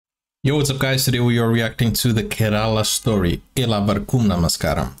Yo, what's up guys? Today we are reacting to the Kerala story, Elavarkum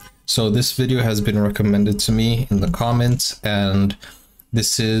Namaskaram. So this video has been recommended to me in the comments, and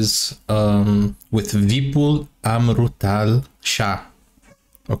this is with Vipul Amrutlal Shah.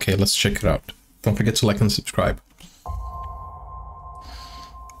 Okay, let's check it out. Don't forget to like and subscribe.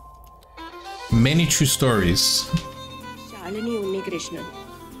 Many true stories. Shalini Unnikrishnan,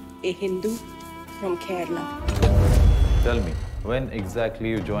 a Hindu from Kerala. Tell me, when exactly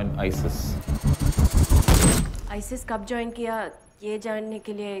you joined ISIS? ISIS कब join किया ये जानने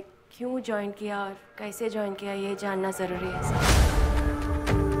के लिए क्यों join किया और कैसे ज्वाइन किया ये जानना जरूरी है सर।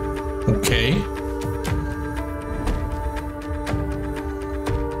 Okay.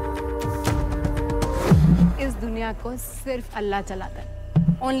 इस दुनिया को सिर्फ अल्लाह चलाता है,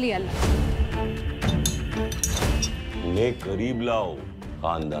 ओनली अल्लाह। उन्हें करीब लाओ,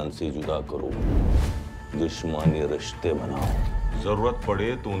 खानदान से जुदा करो, दुश्मनी रिश्ते बनाओ, जरूरत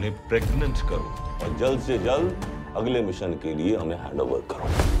पड़े तो उन्हें प्रेग्नेंट करो और जल्द से जल्द अगले मिशन के लिए हमें हैंडओवर करो।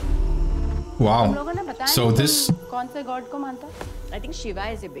 Wow. लोगों ने बताया So this कौन से गॉड को मानता? I think Shiva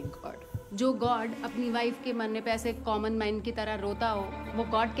is a big god. जो गॉड अपनी वाइफ के मरने पे ऐसे कॉमन मैन की तरह रोता हो, वो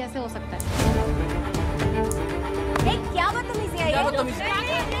गॉड कैसे हो सकता है? क्या बदतमीजी है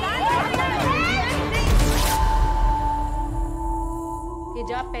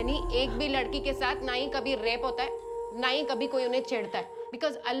हिजाब पहनी एक भी लड़की के साथ ना ही कभी रेप होता है, ना ही कभी कोई उन्हें छेड़ता है,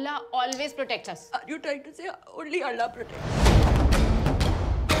 because Allah always protects us. Are you trying to say only Allah protects?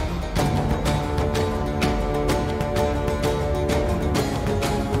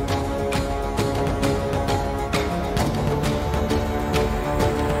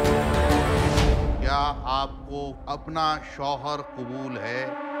 क्या आपको अपना शौहर कबूल है?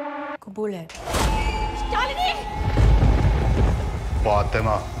 कबूल है।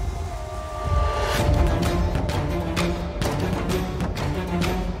 Fatima,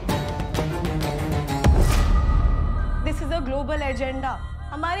 This is a global agenda.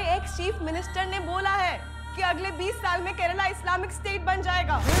 हमारे एक्स चीफ मिनिस्टर ने बोला है कि अगले 20 साल में केरला इस्लामिक स्टेट बन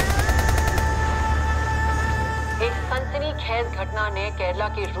जाएगा। एक सनसनीखेज घटना ने केरला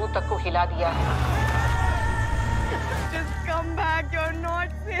की रूह तक को हिला दिया है। Just come back. You're not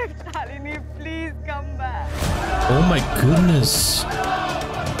safe, Shalini. Please come back. Oh my goodness.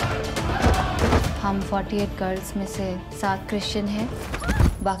 हम 48 गर्ल्स में से 7 क्रिश्चियन हैं,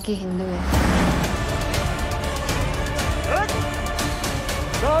 बाकी हिंदू हैं।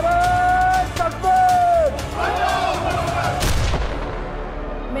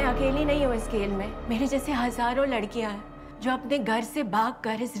 मैं अकेली नहीं हूँ इस खेल में। मेरे जैसे हजारों लड़कियां हैं जो अपने घर से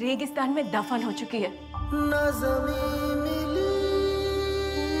भागकर इस रेगिस्तान में दफन हो चुकी है।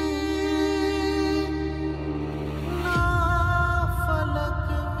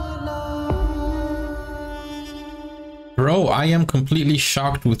 Bro, I am completely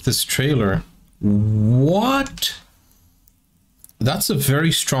shocked with this trailer. What? That's a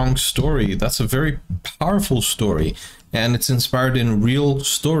very strong story. That's a very powerful story. And it's inspired in real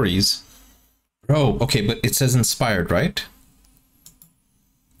stories. Bro, okay, but it says inspired, right?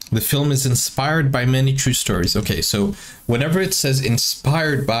 The film is inspired by many true stories. Okay, so whenever it says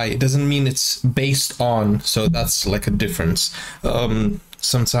inspired by, it doesn't mean it's based on. So that's like a difference.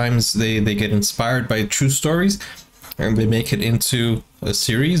 Sometimes they get inspired by true stories and they make it into a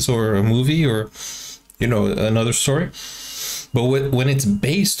series or a movie or, you know, another story. But when it's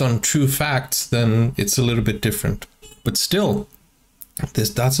based on true facts, then it's a little bit different. But still,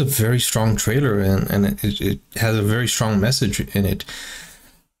 that's a very strong trailer, and it has a very strong message in it.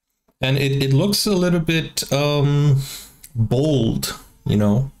 And it looks a little bit bold, you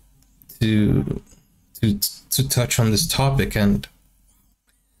know, to touch on this topic. And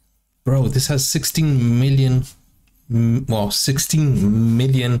bro, this has 16 million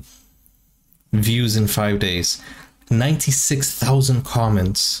views in 5 days, 96,000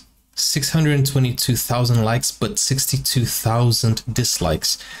 comments, 622,000 likes, but 62,000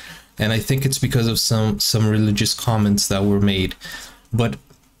 dislikes. And I think it's because of some religious comments that were made. But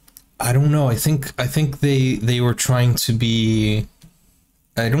I don't know. I think they were trying to be,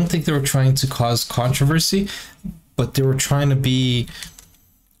 I don't think they were trying to cause controversy, but they were trying to be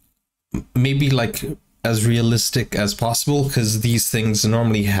maybe like as realistic as possible, because these things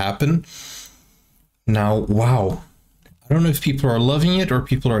normally happen. Now, wow. I don't know if people are loving it or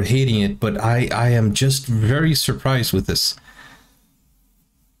people are hating it, but I am just very surprised with this.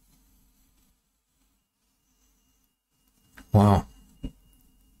 Wow.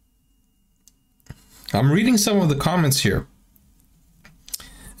 I'm reading some of the comments here.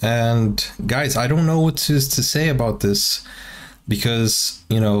 And guys, I don't know what to say about this, because,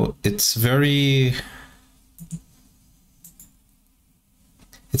 you know, it's very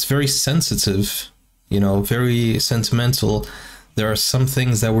it's very sensitive, you know, very sentimental. There are some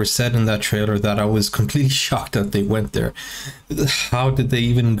things that were said in that trailer that I was completely shocked that they went there. How did they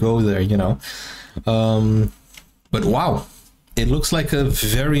even go there, you know? But wow, it looks like a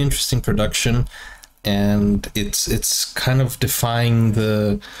very interesting production, and it's kind of defying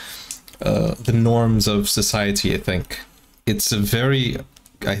the norms of society, I think. It's a very,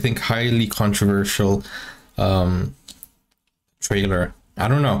 I think, highly controversial trailer. I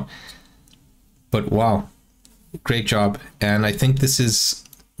don't know, but wow, great job. And I think this is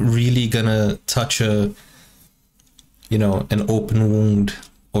really gonna touch a, you know, an open wound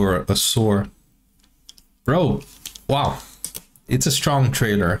or a sore. Bro, wow, it's a strong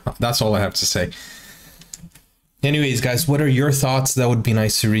trailer. That's all I have to say. Anyways, guys, what are your thoughts? That would be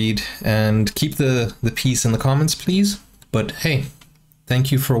nice to read, and keep the peace in the comments, please. But hey,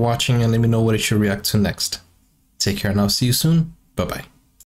 thank you for watching, and let me know what I should react to next. Take care, and I'll see you soon. Bye-bye.